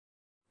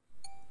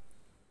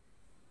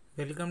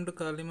Welcome to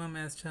కాలిమా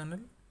maths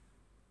channel.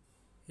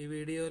 ఈ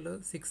వీడియోలో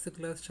 6th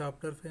class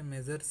chapter 5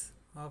 measures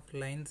of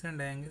lines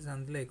and angles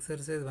అందులో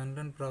exercise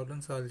 1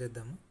 problem solve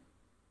చేద్దాము.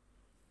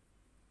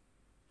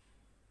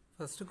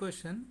 First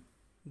question,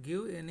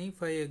 give any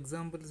 5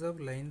 examples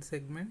of line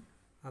segment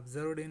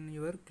observed in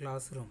your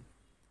class room.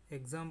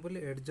 Example,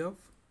 edge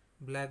of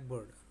black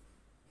board.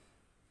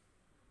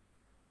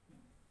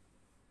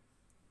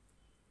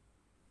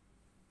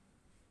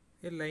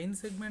 A line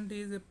segment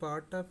is a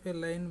part of a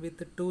line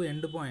with 2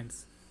 end points.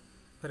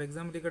 For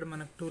example, ఇక్కడ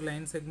మనకు 2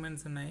 line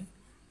segments ఉన్నాయి.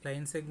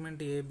 Line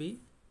segment AB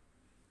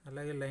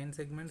అలాగే line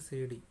segment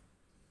CD.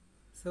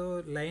 So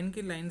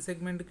లైన్కి line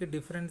సెగ్మెంట్కి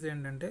difference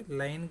ఏంటంటే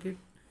లైన్కి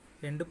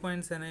end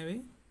points అనేవి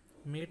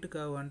meet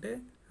కావు, అంటే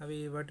అవి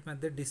వాటి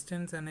మధ్య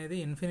డిస్టెన్స్ అనేది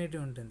ఇన్ఫినిటీ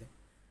ఉంటుంది.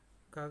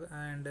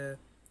 And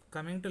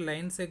coming to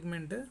line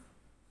segment,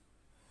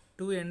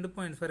 2 end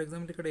points, for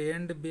example ఇక్కడ ఏ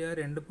and B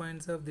are end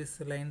points of this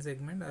line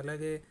segment,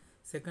 అలాగే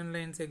సెకండ్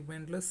లైన్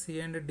సెగ్మెంట్లో C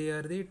and D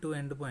R the 2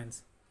 end points.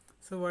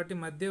 So వాటి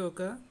మధ్య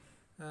ఒక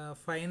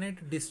ఫైనైట్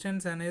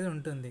డిస్టెన్స్ అనేది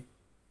ఉంటుంది.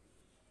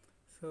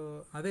 So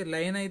అదే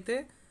line అయితే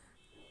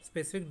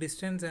స్పెసిఫిక్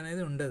డిస్టెన్స్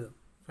అనేది ఉండదు,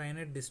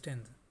 ఫైనైట్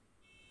డిస్టెన్స్.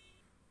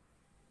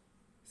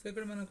 సో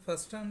ఇక్కడ మనకు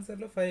ఫస్ట్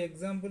ఆన్సర్లో 5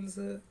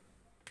 ఎగ్జాంపుల్స్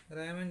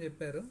రాయమని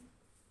చెప్పారు.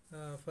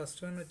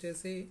 ఫస్ట్ వన్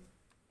వచ్చేసి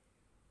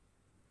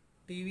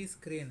TV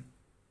screen.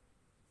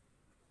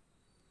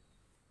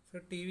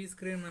 So TV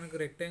screen మనకు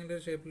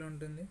రెక్టాంగులర్ షేప్లో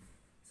ఉంటుంది.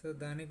 సో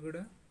దానికి కూడా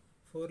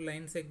 4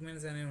 లైన్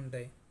సెగ్మెంట్స్ అనేవి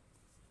ఉంటాయి.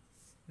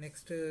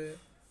 నెక్స్ట్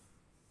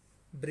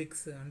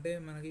బ్రిక్స్, అంటే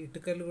మనకి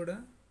ఇటుకలు కూడా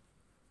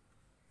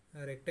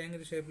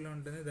రెక్టాంగిల్ షేప్లో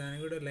ఉంటుంది,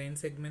 దానికి కూడా లైన్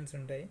సెగ్మెంట్స్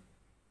ఉంటాయి.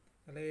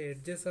 అలాగే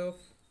ఎడ్జెస్ ఆఫ్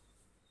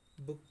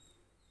బుక్.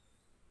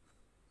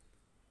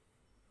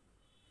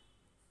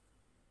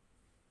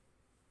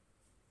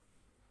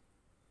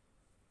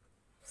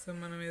 సో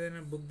మనం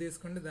ఏదైనా బుక్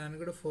తీసుకుంటే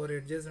దానికి కూడా 4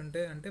 ఎడ్జెస్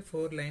ఉంటాయి, అంటే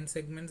 4 లైన్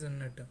సెగ్మెంట్స్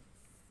ఉన్నట్టు.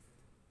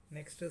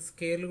 నెక్స్ట్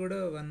స్కేల్ కూడా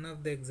వన్ ఆఫ్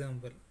ద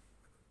ఎగ్జాంపుల్.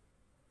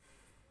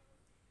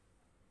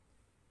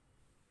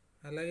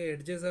 అలాగే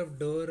edges of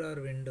door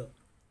are window.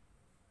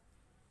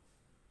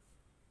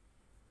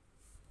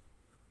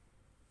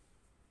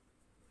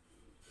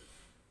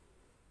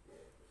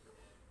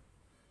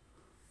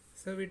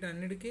 So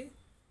వీటన్నిటికీ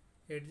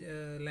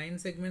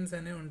లైన్ సెగ్మెంట్స్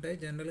అనేవి ఉంటాయి.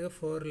 జనరల్గా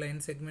 4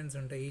 లైన్ సెగ్మెంట్స్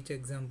ఉంటాయి each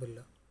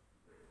ఎగ్జాంపుల్లో.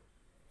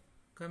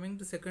 Coming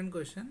to second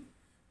question,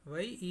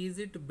 why is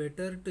it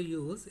better to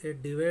use a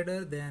divider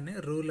than a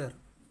ruler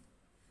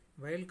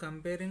while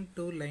comparing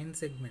 2 line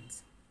segments?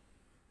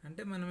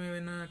 అంటే మనం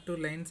ఏమైనా 2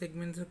 line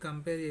segments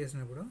compare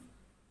చేసినప్పుడు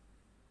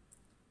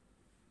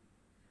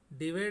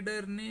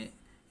డివైడర్ని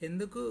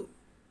ఎందుకు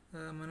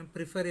మనం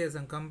ప్రిఫర్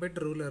చేస్తాం కంపేర్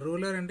టు రూలర్?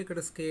 రూలర్ అంటే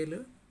ఇక్కడ స్కేల్.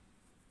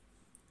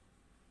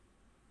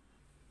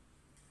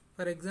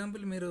 ఫర్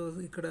ఎగ్జాంపుల్ మీరు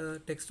ఇక్కడ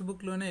టెక్స్ట్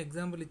బుక్లోనే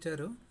ఎగ్జాంపుల్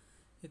ఇచ్చారు.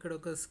 ఇక్కడ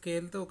ఒక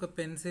స్కేల్తో ఒక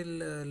పెన్సిల్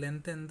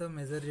లెంత్ ఎంతో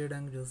మెజర్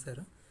చేయడానికి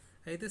చూస్తారు.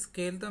 అయితే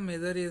స్కేల్తో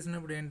మెజర్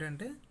చేసినప్పుడు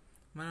ఏంటంటే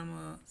మనము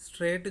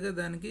స్ట్రైట్గా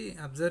దానికి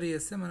అబ్జర్వ్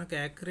చేస్తే మనకు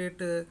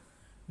యాక్యురేట్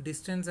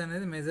డిస్టెన్స్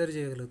అనేది మెజర్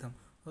చేయగలుగుతాం.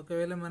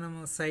 ఒకవేళ మనము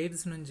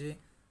సైడ్స్ నుంచి,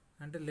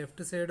 అంటే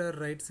left side are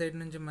right side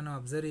నుంచి మనం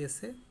అబ్జర్వ్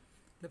చేస్తే,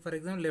 ఫర్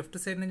ఎగ్జాంపుల్ లెఫ్ట్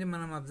సైడ్ నుంచి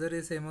మనం అబ్జర్వ్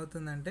చేస్తే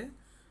ఏమవుతుందంటే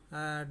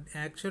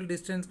యాక్చువల్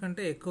డిస్టెన్స్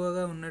కంటే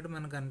ఎక్కువగా ఉన్నట్టు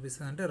మనకు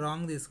అనిపిస్తుంది, అంటే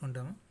రాంగ్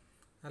తీసుకుంటాము.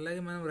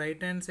 అలాగే మనం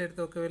రైట్ హ్యాండ్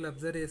సైడ్తో ఒకవేళ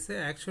అబ్జర్వ్ చేస్తే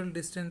యాక్చువల్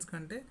డిస్టెన్స్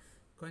కంటే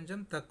కొంచెం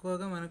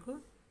తక్కువగా మనకు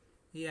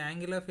ఈ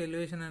యాంగిల్ ఆఫ్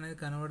ఎలివేషన్ అనేది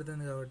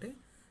కనబడుతుంది, కాబట్టి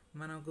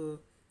మనకు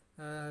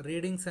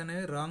రీడింగ్స్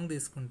అనేవి రాంగ్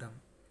తీసుకుంటాం.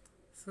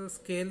 సో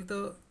స్కేల్తో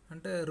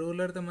అంటే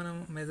రూలర్తో మనం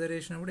మెజర్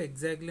చేసినప్పుడు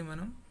ఎగ్జాక్ట్లీ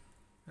మనం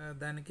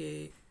దానికి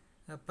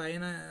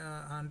పైన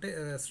అంటే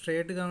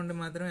స్ట్రైట్గా ఉండి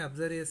మాత్రమే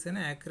అబ్జర్వ్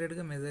చేస్తేనే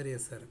యాక్యురేట్గా మెజర్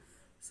చేస్తారు.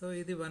 సో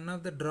ఇది one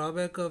of the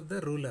drawback of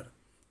the ruler.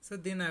 So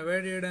దీన్ని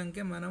అవాయిడ్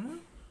చేయడానికే మనము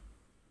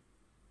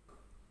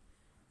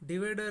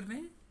డివైడర్ని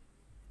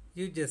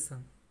యూజ్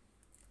చేస్తాం.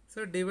 సో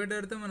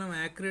డివైడర్తో మనం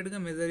యాక్యురేట్గా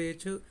మెజర్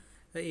చేయొచ్చు.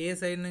 ఏ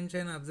సైడ్ నుంచి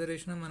అయినా అబ్జర్వ్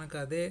చేసినా మనకు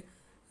అదే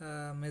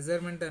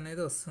మెజర్మెంట్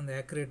అనేది వస్తుంది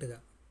యాక్యురేట్గా.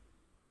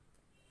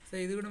 సో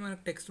ఇది కూడా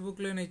మనకు టెక్స్ట్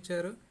బుక్లోనే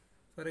ఇచ్చారు.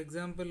 ఫర్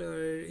ఎగ్జాంపుల్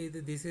ఇది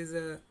దిస్ ఈజ్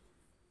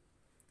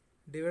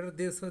డివైడర్.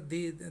 సో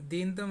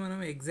దీంతో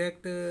మనం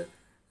ఎగ్జాక్ట్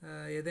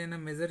ఏదైనా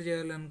మెజర్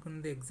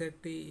చేయాలనుకున్నది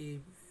ఎగ్జాక్ట్ ఈ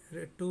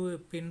 2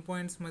 పిన్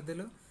పాయింట్స్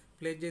మధ్యలో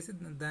ప్లేస్ చేసి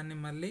దాన్ని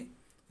మళ్ళీ,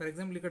 ఫర్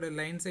ఎగ్జాంపుల్ ఇక్కడ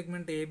లైన్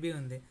సెగ్మెంట్ ఏబి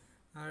ఉంది,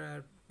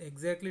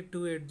 ఎగ్జాక్ట్లీ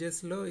 2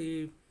 ఎడ్జెస్లో ఈ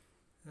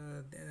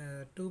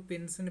 2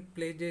 పిన్స్ని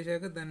ప్లేస్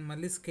చేశాక దాన్ని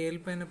మళ్ళీ స్కేల్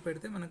పైన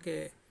పెడితే మనకి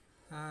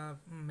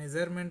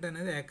మెజర్మెంట్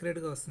అనేది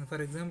యాక్యురేట్గా వస్తుంది.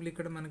 ఫర్ ఎగ్జాంపుల్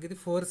ఇక్కడ మనకి ఇది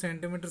 4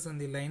 సెంటీమీటర్స్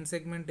ఉంది. Line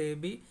segment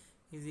AB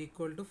is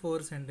equal to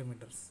 4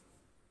 centimetres.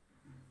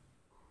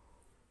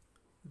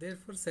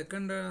 Therefore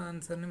second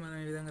ఆన్సర్ని మనం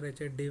ఈ విధంగా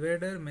రాయొచ్చు,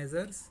 divider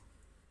measures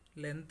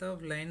length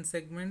of line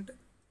segment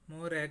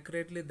more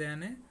accurately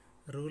than A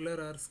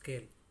ruler are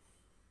scale.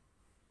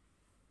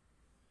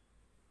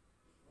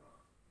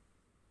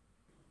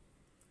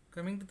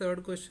 Coming to third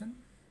question,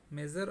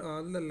 measure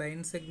all the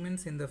line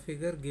segments in the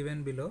figure given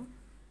below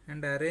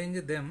and arrange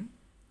them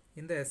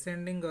in the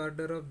ascending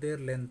order of their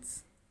lengths.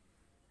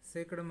 So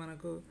ఇక్కడ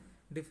మనకు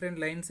different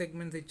line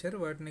segments ఇచ్చారు,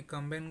 వాటిని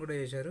combine కూడా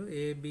చేశారు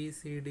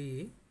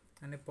ABCDE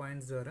అనే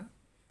points ద్వారా.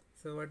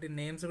 So వాటి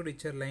names కూడా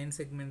ఇచ్చారు, line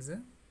segments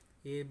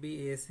AB,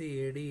 AC,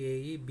 AD,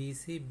 AE,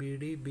 BC,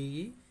 BD,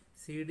 BE,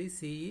 CD,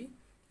 CE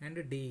and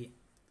DE.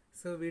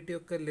 So వీటి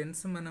యొక్క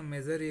లెన్స్ మనం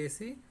మెజర్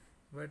చేసి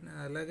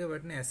అలాగే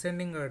వాటిని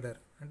అసెండింగ్ ఆర్డర్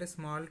అంటే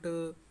స్మాల్ టు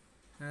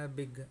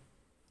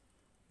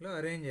బిగ్లో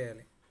అరేంజ్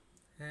చేయాలి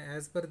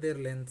as per their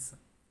lens.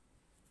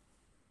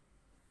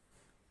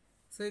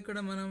 So ఇక్కడ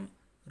మనం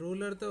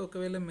రూలర్తో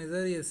ఒకవేళ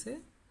మెజర్ చేస్తే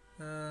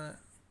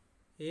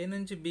A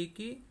నుంచి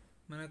Bకి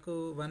మనకు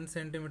 1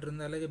 సెంటీమీటర్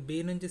ఉంది, అలాగే B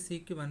నుంచి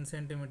Cకి 1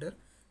 సెంటీమీటర్,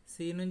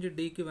 C నుంచి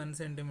Dకి 1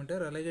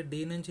 సెంటీమీటర్, అలాగే D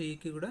నుంచి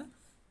Eకి కూడా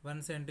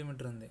 1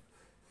 సెంటీమీటర్ ఉంది.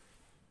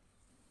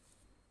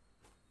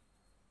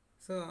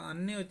 సో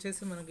అన్నీ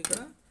వచ్చేసి మనకి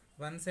ఇక్కడ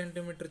 1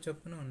 సెంటీమీటర్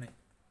చొప్పున ఉన్నాయి.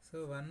 సో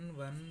 1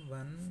 1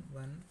 1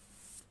 1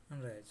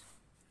 అని రాయచ్చు.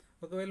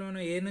 ఒకవేళ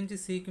మనం A నుంచి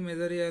Cకి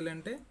మెజర్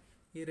చేయాలంటే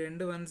ఈ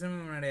రెండు 1s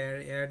మనం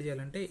యాడ్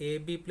చేయాలంటే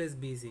AB plus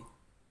BC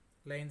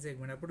line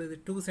segment, అప్పుడు ఇది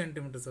 2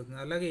 సెంటీమీటర్స్ అవుతుంది.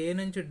 అలాగే A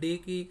నుంచి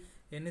Dకి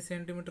ఎన్ని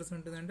సెంటీమీటర్స్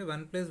ఉంటుంది అంటే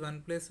 1 + 1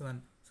 + 1,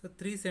 సో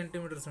 3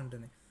 సెంటీమీటర్స్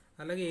ఉంటుంది.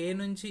 అలాగే A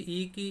నుంచి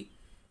Eకి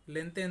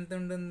లెంత్ ఎంత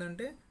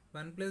ఉంటుందంటే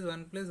 1 +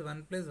 1 +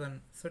 1 + 1,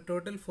 సో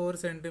టోటల్ 4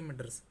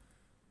 సెంటీమీటర్స్.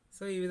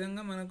 సో ఈ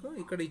విధంగా మనకు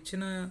ఇక్కడ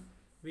ఇచ్చిన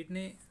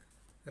వీటిని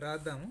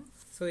రాద్దాము.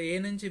 సో A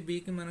నుంచి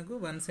Bకి మనకు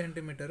 1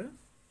 సెంటీమీటరు,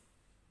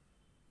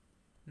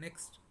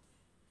 నెక్స్ట్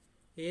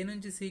A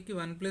నుంచి Cకి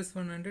 1 +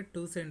 1 అంటే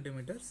 2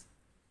 centimetres,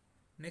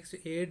 next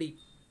AD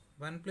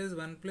 1 +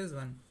 1 +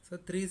 1, so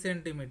 3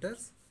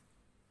 centimetres,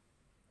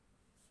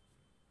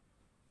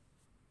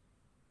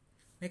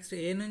 next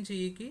A నుంచి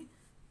Eకి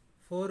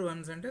 4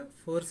 1s అంటే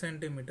 4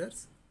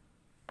 సెంటీమీటర్స్,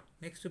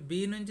 నెక్స్ట్ B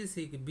నుంచి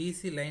Cకి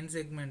BC line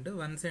segment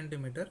 1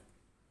 centimetre,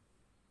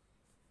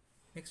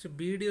 next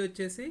BD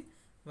వచ్చేసి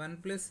 1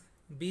 +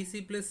 BC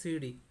 +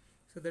 CD,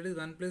 so that is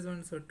 1 +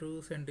 1, so 2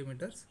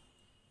 centimetres,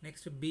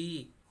 next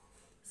BE,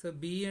 so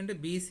BE అంటే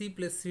BC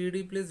 + CD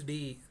 +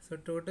 DE, so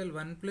total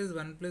 1 +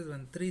 1 +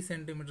 1 3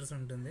 centimetres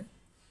ఉంటుంది.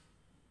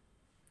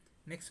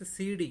 Next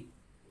CD,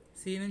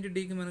 C నుంచి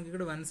Dకి మనకి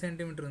ఇక్కడ 1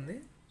 centimetre ఉంది.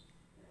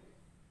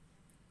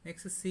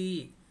 Next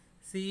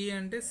CE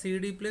అంటే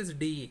CD +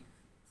 DE,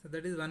 so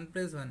that is 1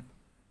 + 1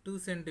 2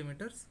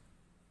 centimetres,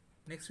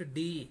 next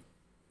DE,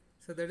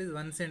 so that is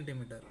 1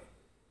 centimetre.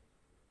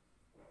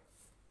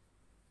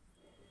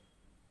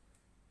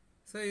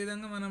 So ఈ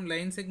విధంగా మనం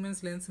లైన్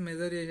సెగ్మెంట్స్ లెన్స్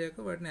మెజర్ చేశాక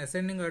వాటిని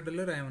అసెండింగ్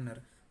ఆర్డర్లో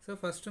రాయమన్నారు. సో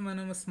ఫస్ట్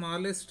మనం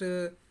స్మాలెస్ట్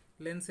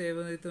లెన్స్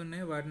ఏవైతే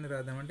ఉన్నాయో వాటిని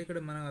రాద్దాం. అంటే ఇక్కడ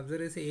మనం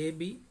అబ్జర్వ్ చేసి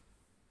AB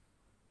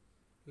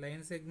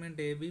లైన్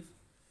సెగ్మెంట్ AB,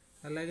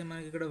 అలాగే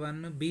మనకి ఇక్కడ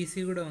 1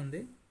 BC కూడా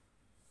ఉంది,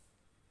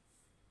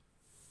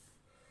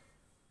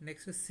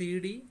 next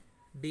CD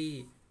DE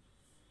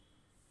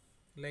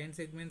line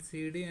segment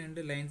CD and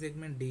line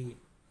segment DE.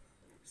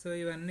 So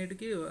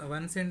ఇవన్నిటికీ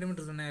 1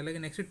 సెంటీమీటర్స్ ఉన్నాయి. అలాగే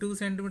నెక్స్ట్ 2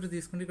 సెంటీమీటర్స్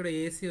తీసుకుంటే ఇక్కడ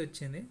AC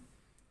వచ్చింది,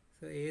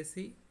 సో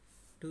AC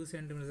 2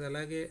 సెంటీమీటర్స్,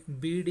 అలాగే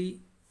BD,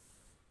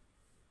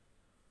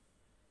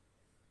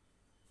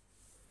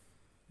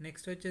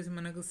 నెక్స్ట్ వచ్చేసి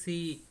మనకు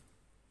CE,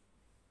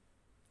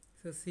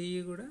 సో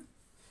CE కూడా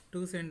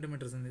 2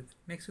 సెంటీమీటర్స్ ఉంది.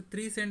 నెక్స్ట్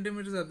 3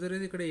 సెంటీమీటర్స్ అబ్జర్వ్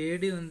చేసి ఇక్కడ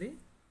AD ఉంది,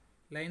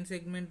 లైన్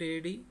సెగ్మెంట్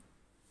AD,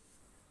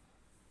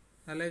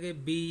 అలాగే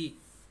BE.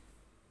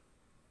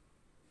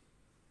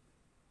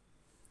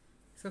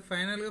 సో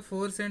ఫైనల్గా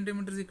 4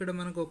 సెంటీమీటర్స్ ఇక్కడ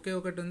మనకు ఒకే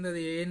ఒకటి ఉంది,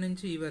 అది A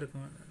నుంచి E వరకు,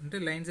 అంటే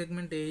లైన్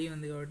సెగ్మెంట్ AE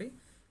ఉంది కాబట్టి,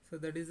 so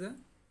that is the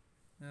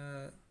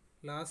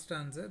last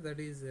answer,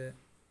 that is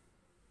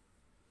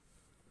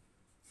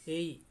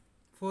AE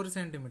 4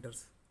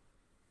 centimetres.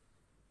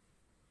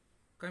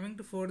 Coming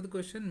to fourth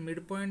question,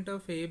 midpoint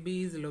of AB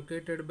is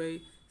located by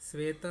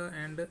Sweta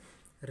and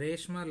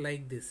Reshma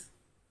like this.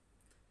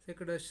 So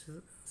ఇక్కడ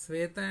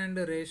శ్వేత and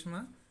Reshma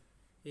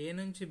A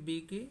నుంచి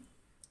Bకి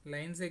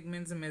line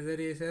segments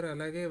measure చేశారు,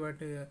 అలాగే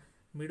వాటి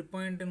mid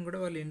పాయింట్ని కూడా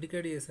వాళ్ళు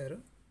indicate చేశారు.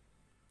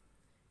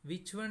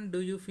 Which one do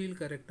you feel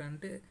correct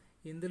అంటే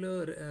ఇందులో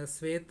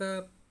శ్వేత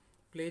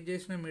ప్లే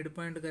చేసిన మిడ్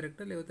పాయింట్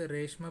కరెక్టా లేకపోతే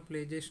రేష్మ ప్లే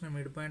చేసిన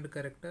మిడ్ పాయింట్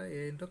కరెక్టా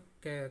ఏంటో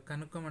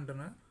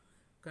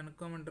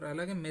కనుక్కోమంటారు.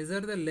 అలాగే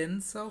measure the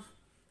lens of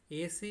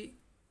AC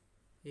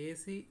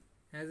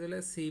as well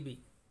as CB,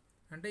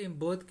 అంటే ఈ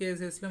బోత్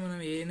కేసెస్లో మనం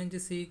A నుంచి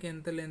Cకి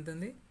ఎంత లెంత్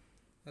ఉంది,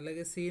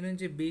 అలాగే C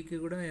నుంచి Bకి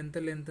కూడా ఎంత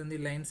లెంత్ ఉంది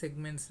లైన్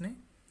సెగ్మెంట్స్ని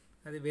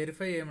అది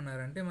వెరిఫై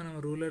చేయమన్నారంటే మనం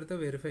రూలర్తో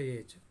వెరిఫై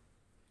చేయొచ్చు.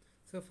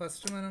 సో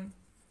ఫస్ట్ మనం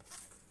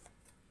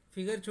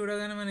ఫిగర్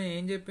చూడగానే మనం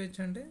ఏం చెప్పచ్చు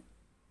అంటే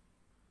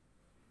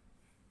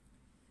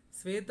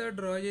శ్వేత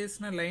డ్రా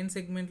చేసిన లైన్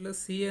సెగ్మెంట్లో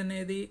C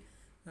అనేది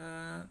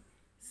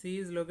C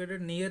is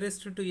located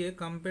nearest to A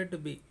compare to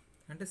B,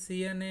 అంటే C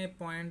అనే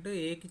పాయింట్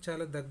Aకి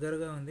చాలా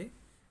దగ్గరగా ఉంది,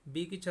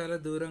 Bకి చాలా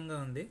దూరంగా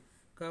ఉంది.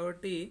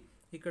 కాబట్టి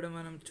ఇక్కడ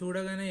మనం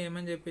చూడగానే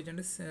ఏమని చెప్పచ్చు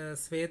అంటే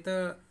శ్వేత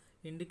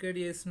ఇండికేట్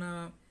చేసిన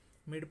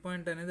మిడ్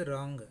పాయింట్ అనేది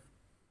రాంగ్,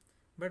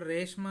 బట్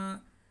రేష్మ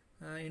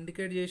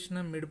ఇండికేట్ చేసిన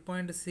మిడ్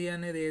పాయింట్ C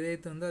అనేది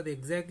ఏదైతే ఉందో అది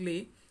ఎగ్జాక్ట్లీ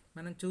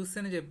మనం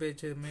చూస్తేనే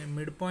చెప్పచ్చు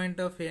mid point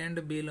of A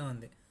and Bలో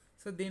ఉంది.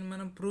 సో దీన్ని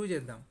మనం ప్రూవ్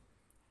చేద్దాం.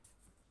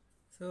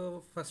 సో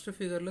ఫస్ట్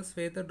ఫిగర్లో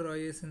శ్వేత డ్రా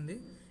చేసింది,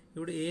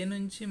 ఇప్పుడు A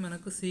నుంచి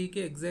మనకు Cకి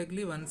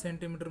ఎగ్జాక్ట్లీ 1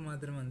 సెంటీమీటర్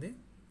మాత్రమే ఉంది.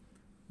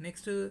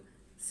 నెక్స్ట్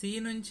సి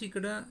నుంచి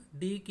ఇక్కడ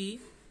డికి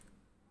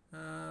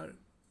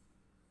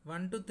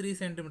 1 to 3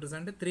 సెంటీమీటర్స్,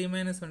 అంటే 3 -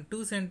 1 2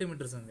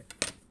 సెంటీమీటర్స్ ఉంది.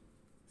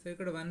 సో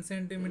ఇక్కడ 1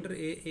 centimetre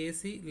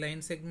AC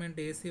line segment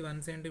AC 1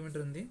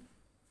 centimetre ఉంది.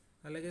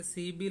 అలాగే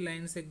సిబి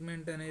లైన్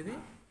సెగ్మెంట్ అనేది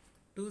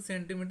 2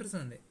 సెంటీమీటర్స్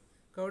ఉంది.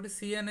 కాబట్టి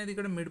సి అనేది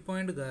ఇక్కడ మిడ్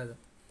పాయింట్ కాదు.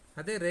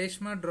 అదే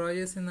రేష్మా డ్రా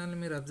చేసిన దాన్ని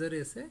మీరు అబ్జర్వ్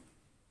చేస్తే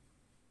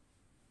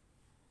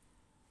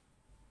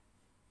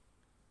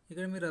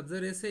ఇక్కడ మీరు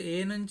అబ్జర్వ్ చేస్తే ఏ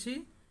నుంచి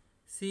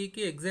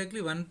సికి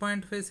ఎగ్జాక్ట్లీ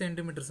 1.5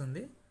 సెంటీమీటర్స్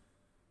ఉంది.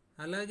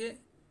 అలాగే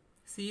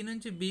సి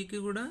నుంచి బికి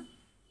కూడా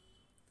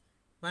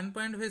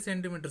 1.5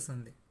 సెంటీమీటర్స్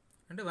ఉంది,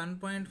 అంటే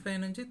 1.5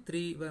 నుంచి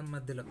 3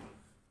 మధ్యలో.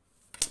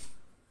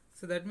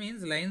 So that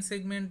means line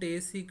segment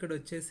AC ఇక్కడ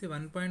వచ్చేసి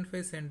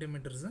 1.5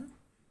 సెంటీమీటర్స్,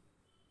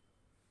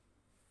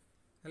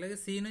 అలాగే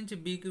సి నుంచి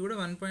బికి కూడా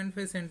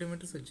 1.5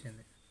 సెంటీమీటర్స్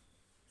వచ్చింది.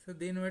 సో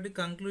దీన్ని బట్టి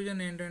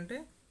కంక్లూజన్ ఏంటంటే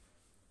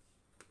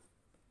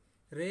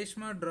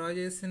రేష్మా డ్రా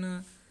చేసిన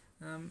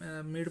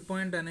మిడ్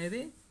పాయింట్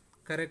అనేది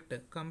correct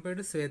compared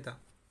to Shweta.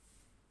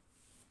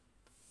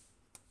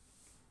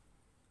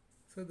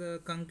 So the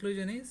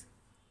conclusion is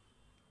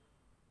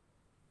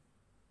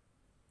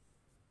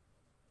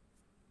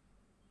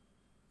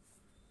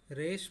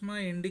Reshma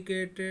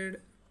indicated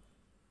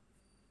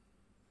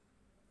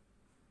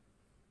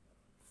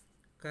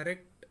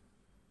correct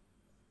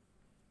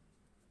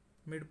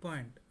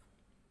midpoint.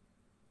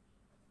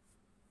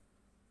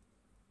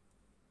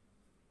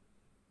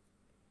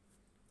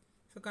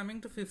 So coming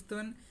to fifth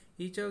one,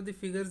 each of the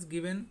figures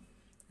given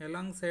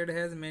alongside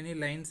has many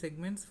line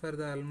segments. For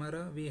the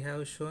almara we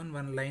have shown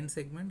one line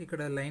segment.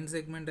 ఇక్కడ line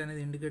segment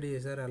అనేది indicate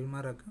చేశారు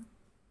అల్మారాకు.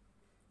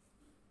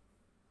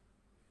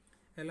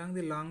 Along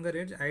the longer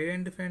edge,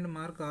 identify and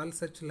mark all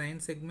such line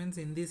segments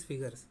in these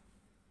figures.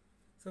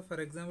 So for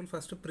example,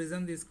 first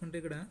prism తీసుకుంటే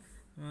ఇక్కడ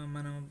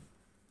మనం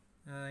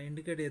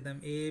indicate చేద్దాం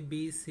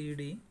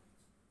ABCD.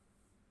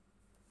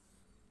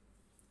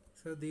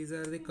 So these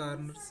are the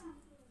corners.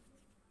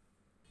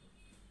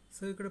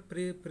 So ఇక్కడ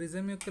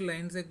prism యొక్క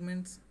line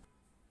segments,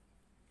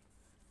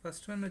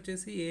 first one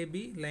వచ్చేసి AB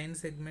line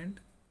segment,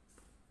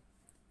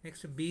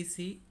 next BC,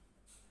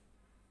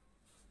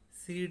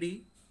 CD,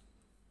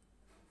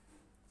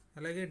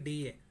 అలాగే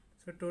DA.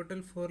 So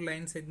total 4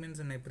 line segments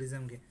ఉన్నాయి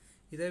ప్రిజంకి.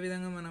 ఇదే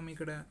విధంగా మనం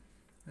ఇక్కడ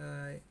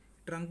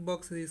ట్రంక్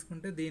బాక్స్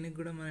తీసుకుంటే దీనికి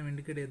కూడా మనం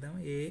ఇండికేట్ చేద్దాం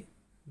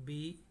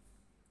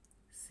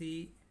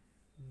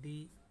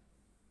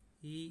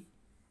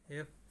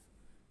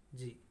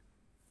ABCDEFG.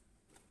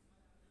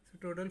 So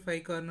total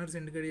 5 corners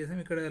indicate చేసాం.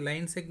 ఇక్కడ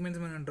లైన్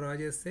సెగ్మెంట్స్ మనం డ్రా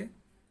చేస్తే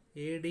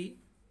AD,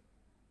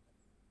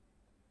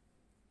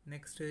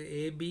 next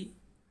AB,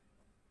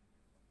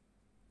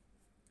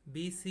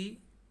 BC,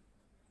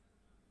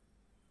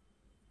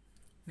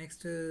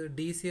 next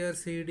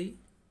DCRCD,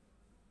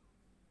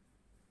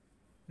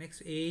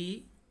 next AE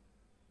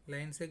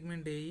line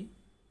segment AE,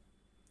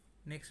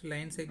 next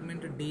line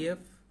segment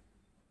DF,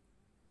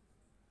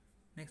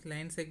 next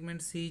line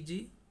segment CG,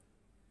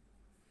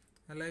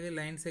 అలాగే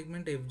లైన్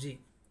సెగ్మెంట్ FG.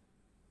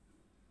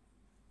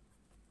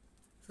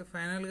 సో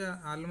ఫైనల్గా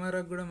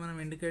అల్మారాకు కూడా మనం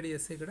indicate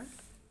చేస్తే ఇక్కడ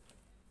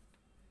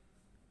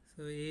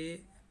సో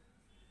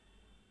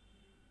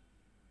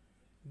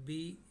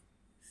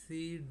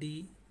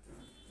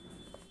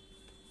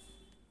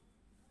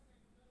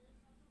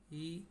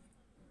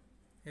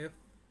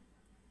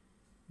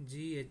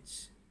ABCDEFGH.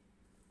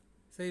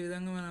 సో ఈ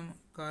విధంగా మనం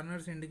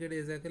కార్నర్స్ ఇండికేట్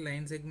చేశాక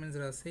లైన్ సెగ్మెంట్స్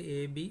రాస్తే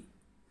AB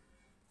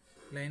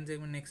line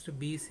segment, next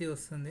BC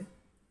వస్తుంది,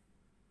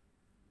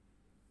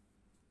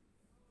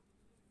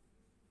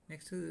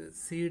 next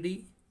CD,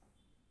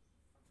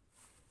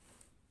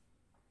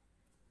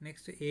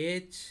 next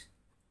AH,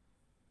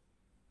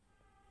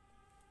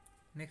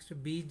 next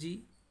BG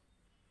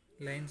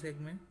line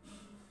segment,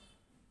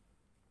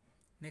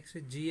 next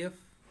GF,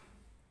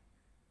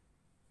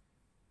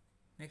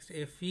 next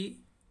FE,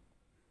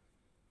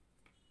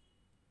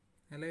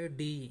 అలాగే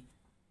DE.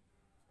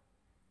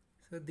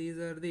 So these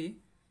are the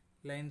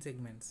line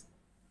segments.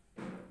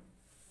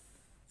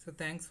 So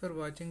thanks for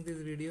watching this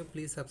video.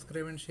 Please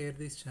subscribe and share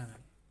this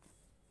channel.